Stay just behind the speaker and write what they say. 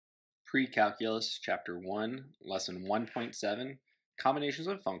Pre-Calculus, Chapter 1, Lesson 1.7, Combinations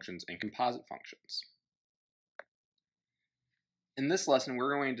of Functions and Composite Functions. In this lesson,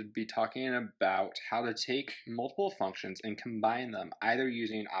 we're going to be talking about how to take multiple functions and combine them, either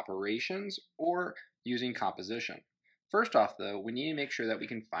using operations or using composition. First off, though, we need to make sure that we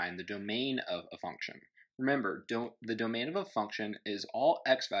can find the domain of a function. Remember, the domain of a function is all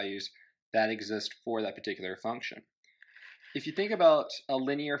x values that exist for that particular function. If you think about a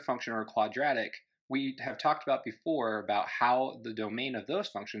linear function or a quadratic, we have talked about before about how the domain of those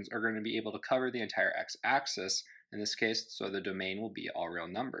functions are going to be able to cover the entire x-axis in this case, so the domain will be all real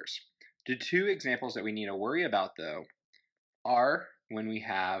numbers. The two examples that we need to worry about, though, are when we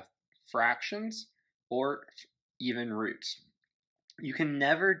have fractions or even roots. You can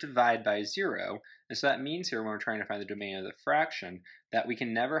never divide by 0, and so that means here when we're trying to find the domain of the fraction that we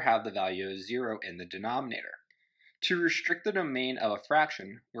can never have the value of 0 in the denominator. To restrict the domain of a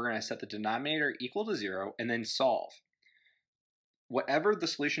fraction, we're going to set the denominator equal to 0 and then solve. Whatever the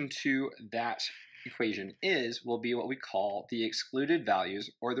solution to that equation is will be what we call the excluded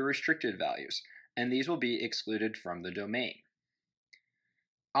values or the restricted values, and these will be excluded from the domain.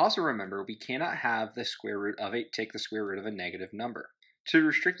 Also remember, we cannot have the square root of take the square root of a negative number. To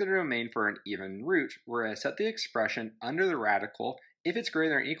restrict the domain for an even root, we're going to set the expression under the radical if it's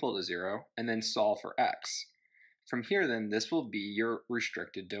greater than or equal to 0, and then solve for x. From here, then, this will be your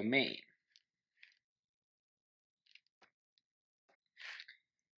restricted domain.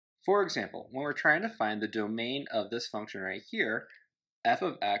 For example, when we're trying to find the domain of this function right here, f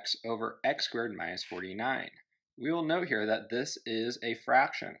of x over x squared minus 49, we will note here that this is a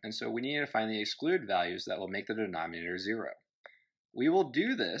fraction, and so we need to find the excluded values that will make the denominator 0. We will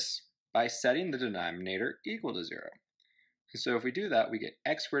do this by setting the denominator equal to 0. And so if we do that, we get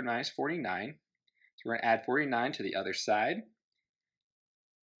x squared minus 49. So we're going to add 49 to the other side.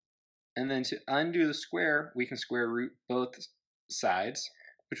 And then to undo the square, we can square root both sides,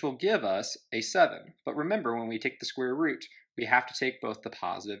 which will give us a 7. But remember, when we take the square root, we have to take both the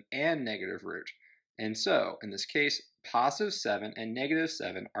positive and negative root. And so, in this case, positive 7 and negative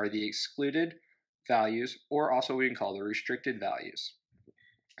 7 are the excluded values, or also we can call the restricted values.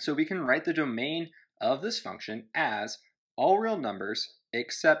 So we can write the domain of this function as all real numbers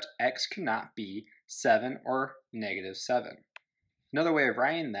except x cannot be 7 or negative 7. Another way of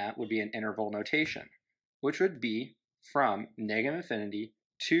writing that would be an interval notation, which would be from negative infinity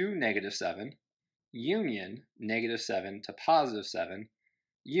to negative 7, union negative 7 to positive 7,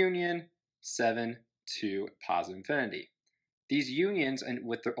 union 7 to positive infinity. These unions and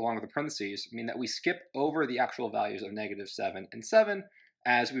along with the parentheses mean that we skip over the actual values of negative 7 and 7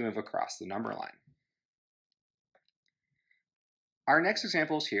 as we move across the number line. Our next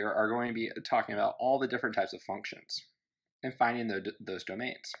examples here are going to be talking about all the different types of functions and finding those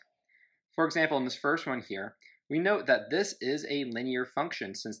domains. For example, in this first one here, we note that this is a linear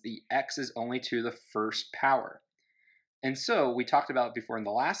function since the x is only to the first power. And so we talked about before in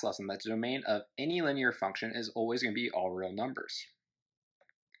the last lesson that the domain of any linear function is always going to be all real numbers.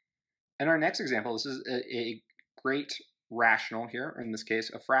 In our next example, this is a great rational here, in this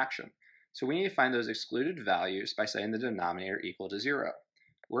case a fraction. So we need to find those excluded values by setting the denominator equal to 0.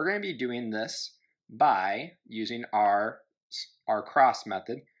 We're going to be doing this by using our cross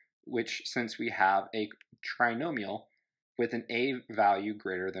method, which since we have a trinomial with an a value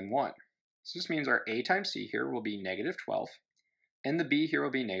greater than 1. So this means our a times c here will be negative 12, and the b here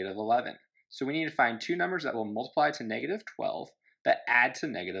will be negative 11. So we need to find two numbers that will multiply to negative 12 that add to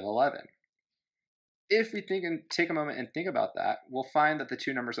negative 11. If we take a moment and think about that, we'll find that the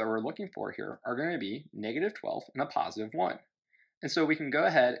two numbers that we're looking for here are going to be negative 12 and a positive 1. And so we can go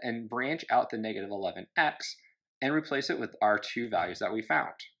ahead and branch out the negative 11x and replace it with our two values that we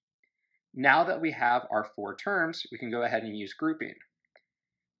found. Now that we have our four terms, we can go ahead and use grouping.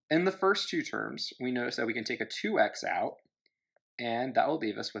 In the first two terms, we notice that we can take a 2x out, and that will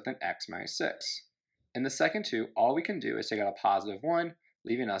leave us with an x minus 6. In the second two, all we can do is take out a positive 1,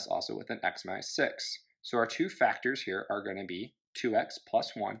 leaving us also with an x minus 6. So our two factors here are going to be 2x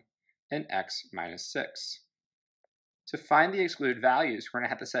plus 1 and x minus 6. To find the excluded values, we're going to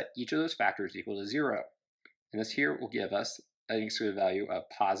have to set each of those factors equal to 0. And this here will give us an excluded value of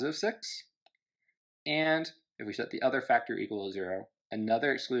positive 6. And if we set the other factor equal to 0,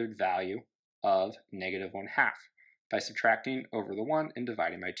 another excluded value of negative 1/2 by subtracting over the 1 and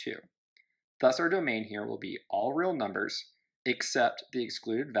dividing by 2. Thus our domain here will be all real numbers except the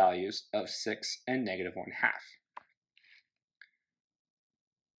excluded values of 6 and negative 1/2.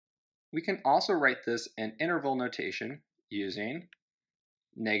 We can also write this in interval notation using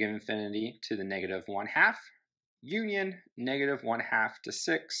negative infinity to the negative 1/2, union negative 1/2 to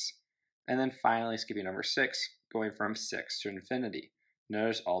 6, And then finally, skipping over 6, going from 6 to infinity.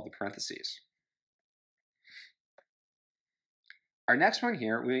 Notice all the parentheses. Our next one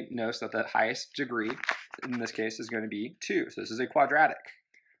here, we notice that the highest degree in this case is going to be 2. So this is a quadratic.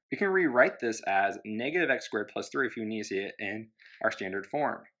 We can rewrite this as negative x squared plus 3 if you need to see it in our standard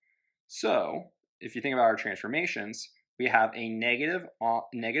form. So if you think about our transformations, we have a negative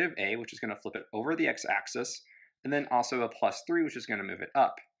a, which is going to flip it over the x-axis, and then also a plus 3, which is going to move it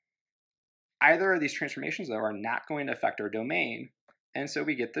up. Either of these transformations, though, are not going to affect our domain, and so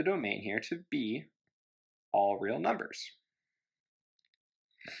we get the domain here to be all real numbers.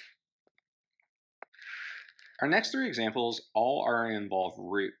 Our next 3 examples all involve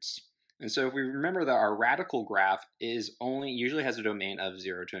roots. And so if we remember that our radical graph usually has a domain of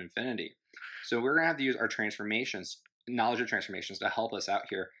 0 to infinity. So we're going to have to use our transformations, knowledge of transformations, to help us out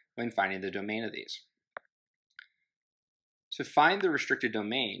here when finding the domain of these. To find the restricted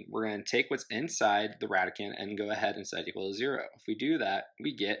domain, we're going to take what's inside the radicand and go ahead and set equal to 0. If we do that,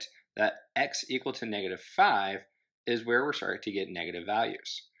 we get that x equal to negative 5 is where we're starting to get negative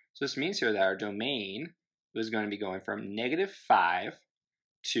values. So this means here that our domain is going to be going from negative 5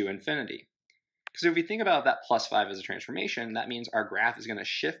 to infinity. Because if we think about that plus 5 as a transformation, that means our graph is going to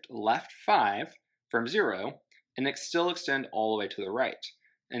shift left 5 from 0 and still extend all the way to the right.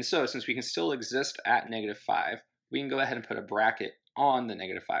 And so since we can still exist at negative 5, we can go ahead and put a bracket on the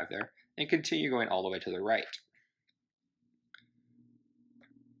negative 5 there and continue going all the way to the right.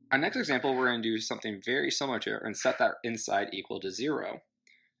 Our next example, we're going to do something very similar to it and set that inside equal to 0.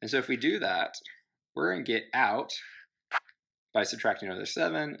 And so if we do that, we're going to get out by subtracting another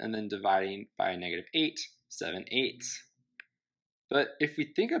 7 and then dividing by negative 8, 7/8. But if we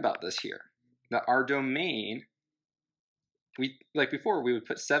think about this here, that our domain, like before, we would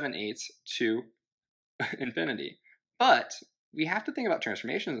put 7/8 to infinity. But we have to think about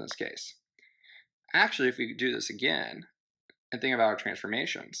transformations in this case. Actually, if we do this again and think about our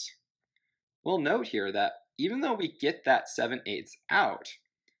transformations, we'll note here that even though we get that 7/8 out,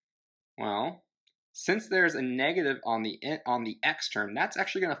 well, since there's a negative on the x term, that's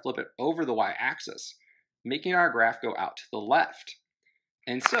actually going to flip it over the y-axis, making our graph go out to the left.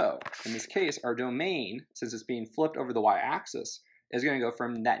 And so, in this case, our domain, since it's being flipped over the y-axis, is going to go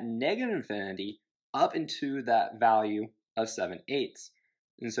from that negative infinity up into that value of 7/8.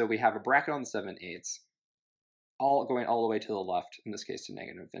 And so we have a bracket on the 7/8, going all the way to the left, in this case to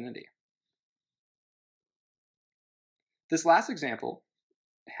negative infinity. This last example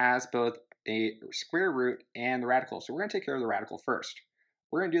has both a square root and the radical. So we're going to take care of the radical first.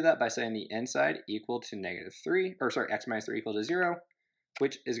 We're going to do that by setting the inside equal to negative 3, or sorry, x minus 3 equal to 0,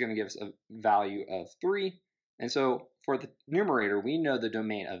 which is going to give us a value of 3. And so for the numerator, we know the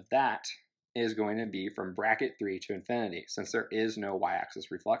domain of that is going to be from bracket 3 to infinity, since there is no y-axis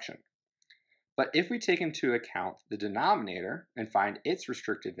reflection. But if we take into account the denominator and find its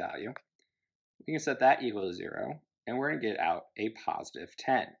restricted value, we can set that equal to 0, and we're going to get out a positive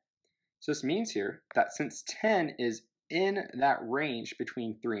 10. So this means here that since 10 is in that range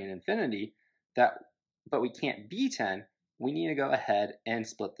between 3 and infinity, but we can't be 10, we need to go ahead and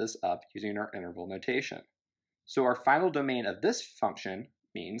split this up using our interval notation. So our final domain of this function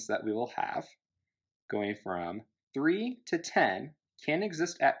means that we will have, going from 3 to 10, can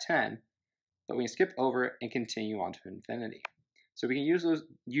exist at 10, but we can skip over it and continue on to infinity. So we can use those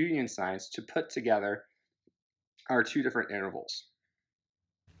union signs to put together our 2 different intervals.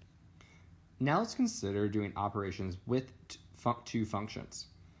 Now let's consider doing operations with 2 functions.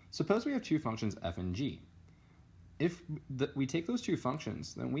 Suppose we have 2 functions f and g. If we take those 2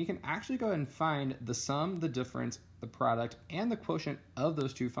 functions, then we can actually go ahead and find the sum, the difference, the product, and the quotient of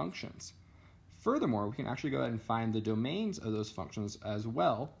those 2 functions. Furthermore, we can actually go ahead and find the domains of those functions as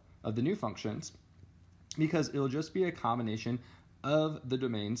well, of the new functions, because it'll just be a combination of the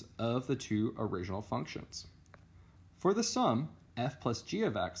domains of the 2 original functions. For the sum, f plus g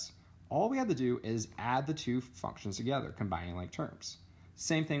of x, all we have to do is add the 2 functions together, combining like terms.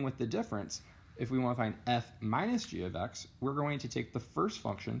 Same thing with the difference. If we want to find f minus g of x, we're going to take the first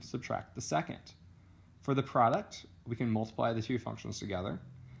function, subtract the second. For the product, we can multiply the 2 functions together.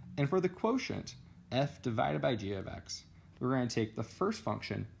 And for the quotient, f divided by g of x, we're going to take the first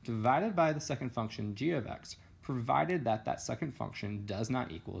function divided by the second function, g of x, provided that that second function does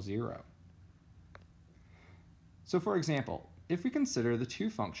not equal 0. So for example, if we consider the 2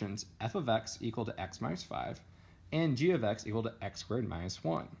 functions f of x equal to x minus 5 and g of x equal to x squared minus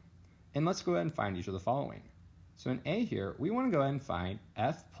 1, and let's go ahead and find each of the following. So in A here, we want to go ahead and find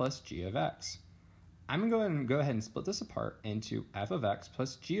f plus g of x. I'm going to go ahead and split this apart into f of x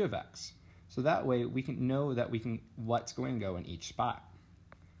plus g of x. So that way we can know that what's going to go in each spot.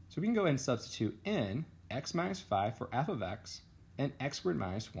 So we can go ahead and substitute in x minus 5 for f of x and x squared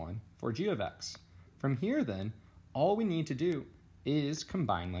minus 1 for g of x. From here then, all we need to do is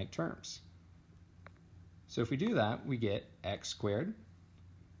combine like terms. So if we do that, we get x squared,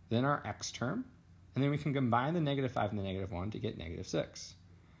 then our x term, and then we can combine the negative 5 and the negative 1 to get negative 6.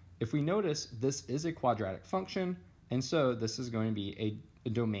 If we notice, this is a quadratic function, and so this is going to be a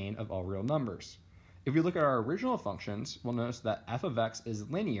domain of all real numbers. If we look at our original functions, we'll notice that f of x is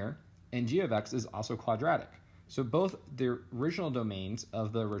linear and g of x is also quadratic. So both the original domains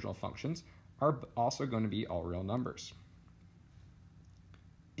of the original functions are also going to be all real numbers.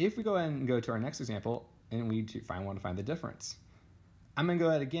 If we go ahead and go to our next example and we want to find the difference, I'm going to go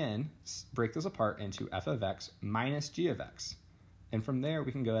ahead again, break this apart into f of x minus g of x. And from there,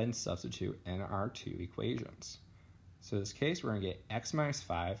 we can go ahead and substitute in our two equations. So in this case, we're going to get x minus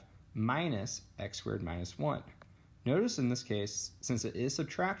 5 minus x squared minus 1. Notice in this case, since it is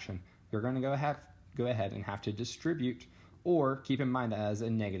subtraction, we're going to go ahead and have to distribute, or keep in mind that as a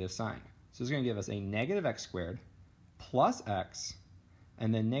negative sign. So it's going to give us a negative x squared plus x,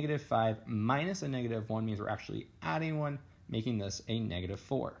 and then negative 5 minus a negative 1 means we're actually adding 1, making this a negative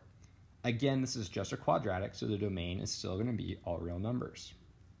 4. Again, this is just a quadratic, so the domain is still going to be all real numbers.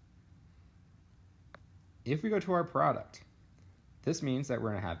 If we go to our product, this means that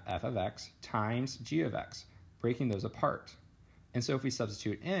we're going to have f of x times g of x, breaking those apart. And so if we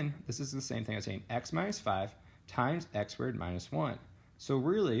substitute in, this is the same thing as saying x minus 5 times x squared minus 1. So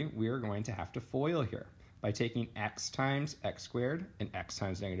really, we are going to have to FOIL here by taking x times x squared and x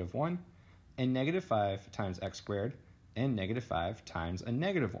times negative 1, and negative 5 times x squared and negative 5 times a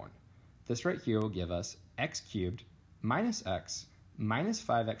negative 1. This right here will give us x cubed minus x minus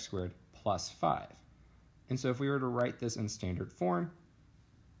 5x squared plus 5. And so if we were to write this in standard form,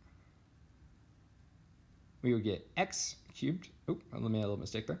 we would get x cubed, let me make a little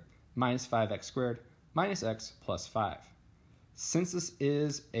mistake there, minus 5x squared minus x plus 5. Since this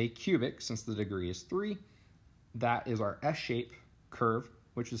is a cubic, since the degree is 3, that is our S-shape curve,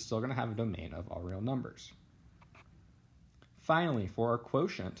 which is still going to have a domain of all real numbers. Finally, for our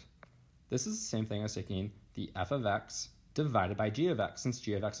quotient, this is the same thing as taking the f of x divided by g of x, since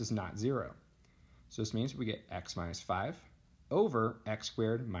g of x is not 0. So this means we get x minus 5 over x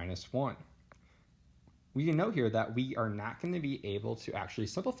squared minus 1. We can note here that we are not going to be able to actually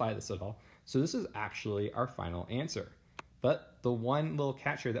simplify this at all, so this is actually our final answer. But the one little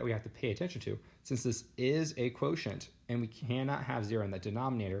catch here that we have to pay attention to, since this is a quotient and we cannot have 0 in that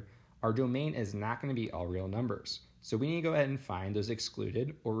denominator, our domain is not going to be all real numbers. So we need to go ahead and find those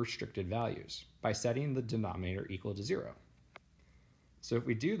excluded or restricted values by setting the denominator equal to 0. So if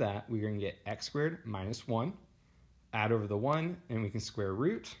we do that, we're going to get x squared minus 1, add over the 1, and we can square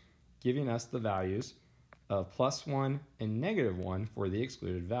root, giving us the values of plus 1 and negative 1 for the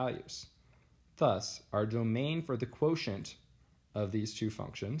excluded values. Thus, our domain for the quotient of these two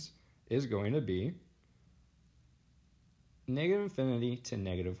functions is going to be negative infinity to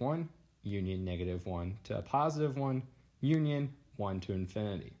negative 1, union negative 1 to a positive 1, union 1 to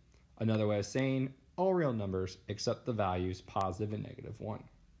infinity. Another way of saying all real numbers except the values positive and negative 1.